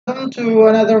Welcome to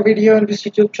another video on this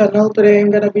YouTube channel. Today I'm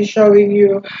going to be showing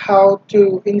you how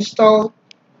to download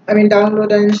and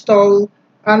install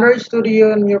Android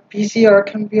Studio on your PC or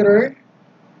computer.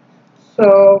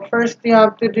 So first you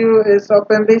have to do is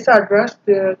open this address,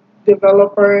 the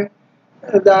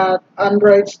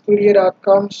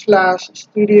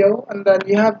developer.androidstudio.com/studio, and then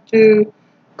you have to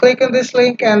click on this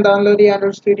link and download the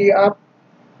Android Studio app.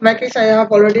 In my case, I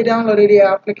have already downloaded the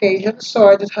application, so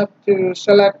I just have to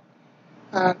select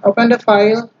and open the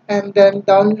file and then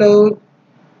download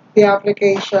the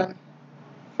application.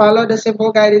 Follow the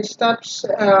simple guided steps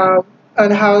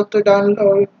on how to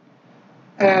download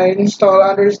and install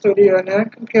Android Studio on your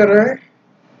computer.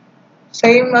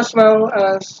 Same as well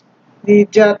as the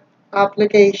Jet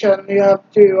application. You have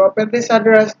to open this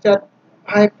address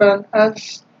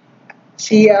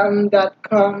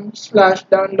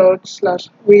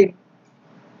jet-scm.com/download/win.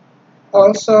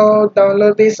 Also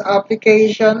download this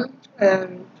application,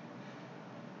 and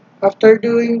after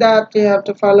doing that, you have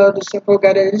to follow the simple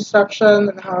guided instruction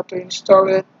on how to install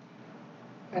it.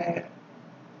 Uh,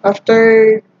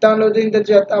 After downloading the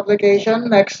Jet application,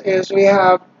 next is we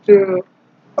have to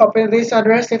open this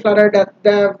address,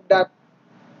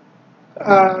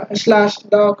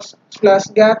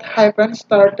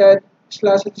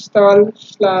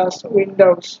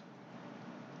 flutter.dev.get-started/install/windows.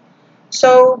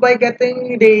 So by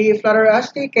getting the Flutter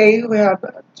SDK, we have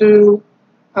two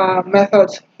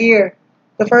methods here.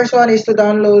 The first one is to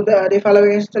download the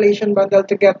following installation bundle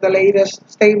to get the latest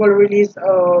stable release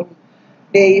of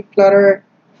the Flutter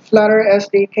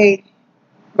SDK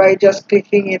by just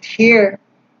clicking it here.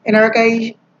 In our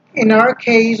case,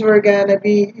 we're gonna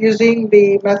be using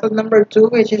the method number 2,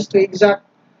 which is to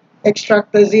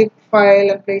extract the zip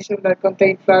file and place it that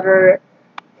contain Flutter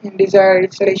in desired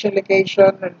installation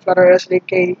location and Flutter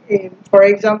SDK. For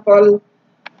example,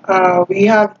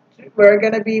 we're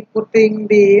gonna be putting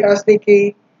the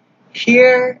SDK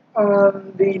here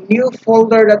on the new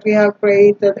folder that we have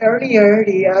created earlier,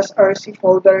 the SRC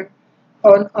folder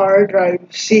on our drive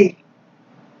C.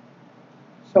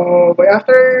 So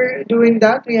after doing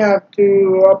that, we have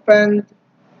to open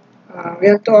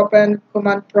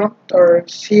command prompt or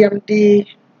CMD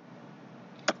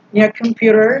in your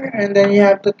computer, and then you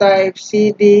have to type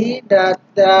cd dot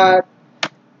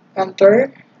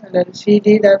enter, and then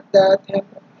cd dot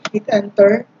hit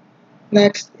enter.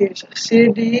 Next is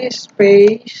cd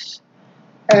space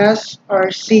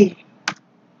src.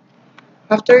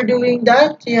 After doing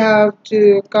that, you have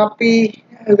to copy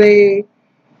the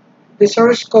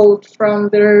source code from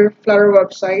their Flutter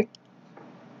website,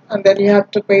 and then you have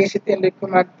to paste it in the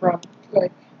command prompt.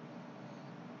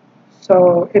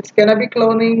 So it's gonna be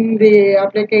cloning the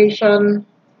application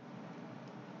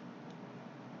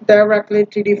directly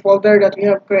to the folder that we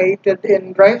have created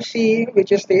in Drive C,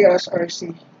 which is the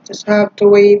SRC. Just have to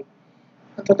wait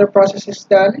until the process is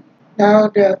done. Now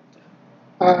that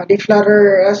the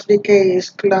Flutter SDK is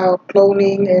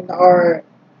cloning in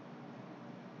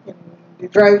the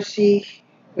Drive C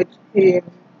in the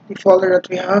folder that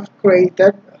we have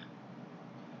created.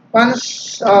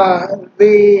 Once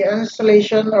the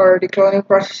installation or the cloning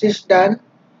process is done,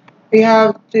 we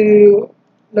have to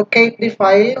locate the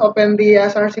file, open the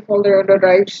SRC folder on the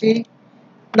Drive C.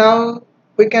 Now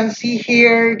we can see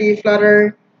here the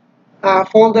Flutter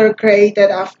folder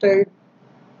created after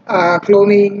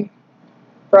cloning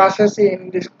process in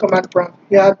this command prompt.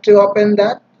 You have to open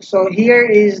that. So here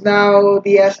is now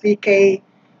the SDK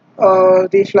of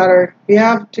the Flutter. We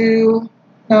have to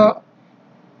now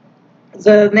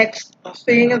the next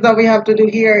thing that we have to do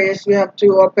here is we have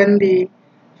to open the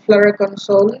Flutter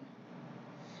console.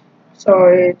 So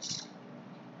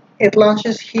it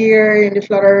launches here in the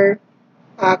Flutter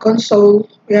console.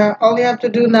 All you have to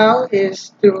do now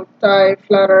is to type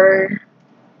Flutter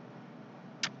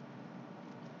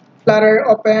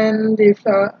open the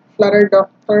Flutter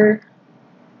Doctor.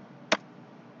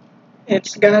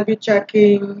 It's gonna be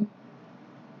checking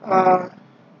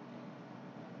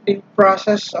the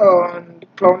process on the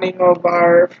cloning of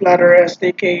our Flutter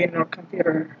SDK in our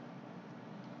computer.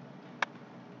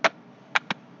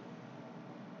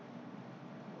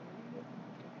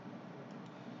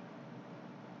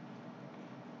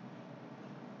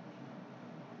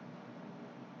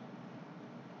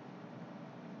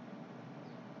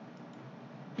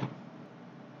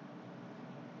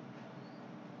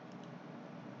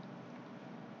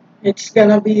 It's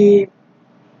gonna be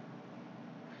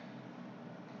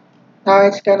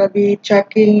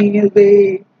checking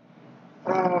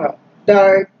uh,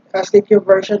 the SDK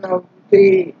version of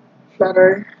the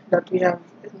Flutter that we have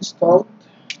installed.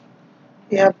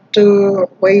 You have to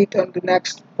wait on the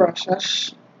next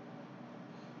process.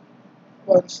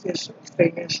 once this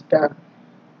thing is done.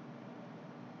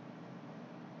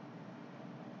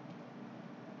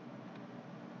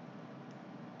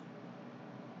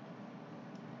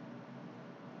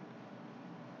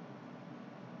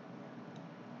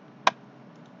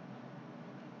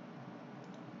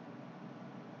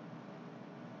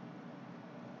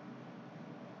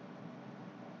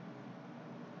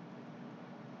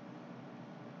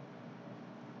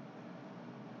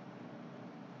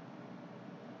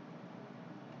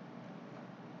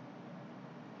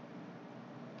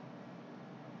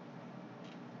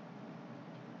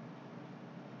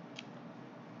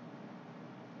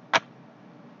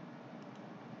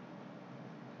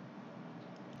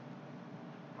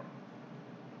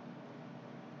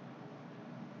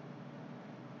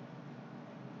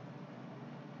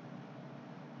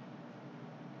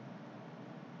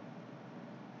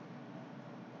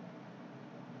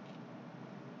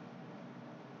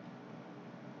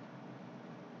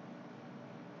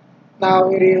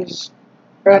 Now it is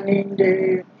running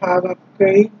the file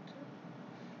upgrade.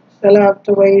 Still have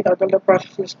to wait until the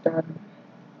process is done.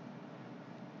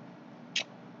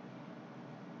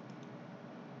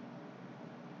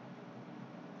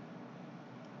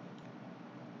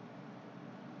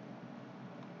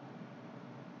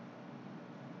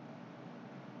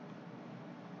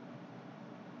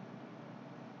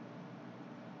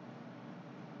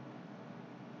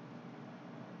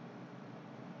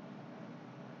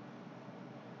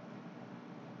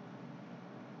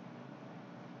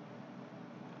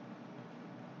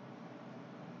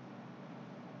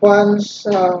 Once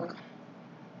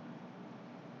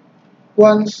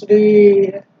once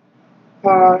the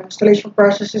installation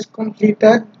process is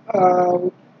completed,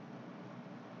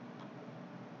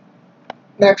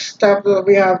 next step that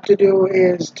we have to do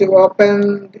is to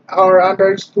open our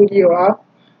Android Studio app.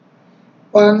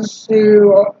 Once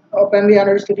you open the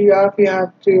Android Studio app,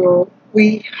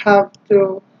 we have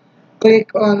to click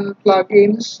on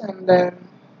plugins, and then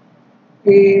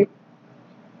we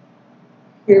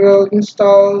we will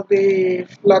install the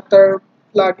Flutter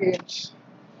plugins.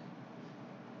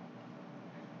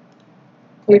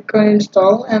 Click on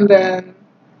install and then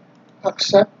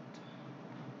accept,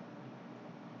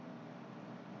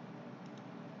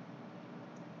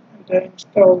 and then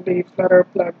install the Flutter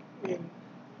plugin.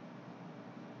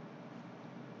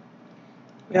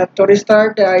 We have to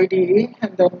restart the IDE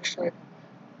and then restart.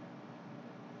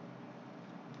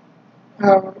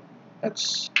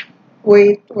 Let's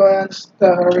wait once the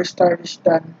restart is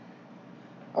done.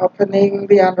 Opening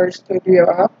the Android Studio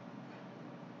app.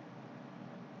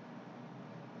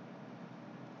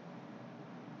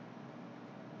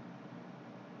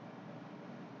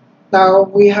 Now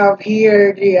we have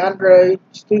here the Android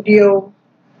Studio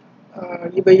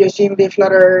by using the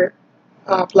Flutter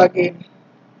plugin.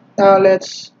 Now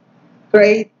let's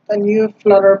create a new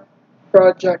Flutter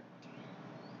project.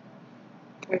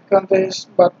 Click on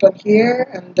this button here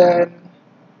and then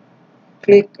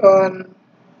click on,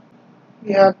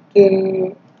 you have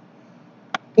to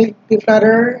click the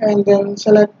Flutter and then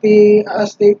select the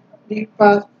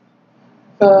path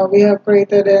we have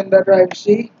created in the drive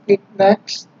C. Click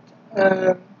next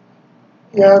and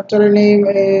you have to rename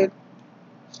it,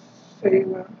 say,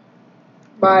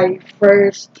 my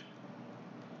first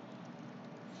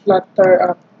Flutter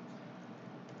app.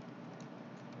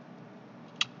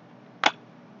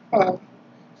 Uh,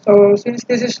 so since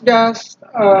this is just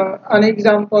an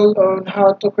example on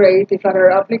how to create a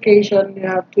Flutter application, you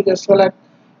have to just select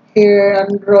here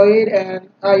Android and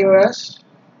iOS.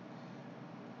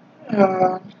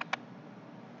 Uh,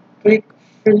 Click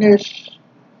finish.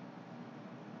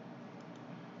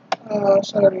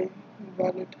 Sorry,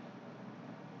 invalid.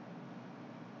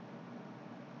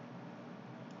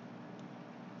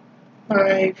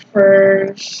 My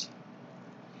first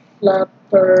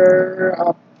Flutter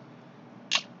app.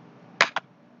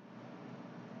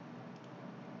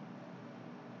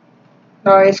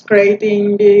 Now it's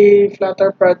creating the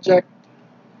Flutter project.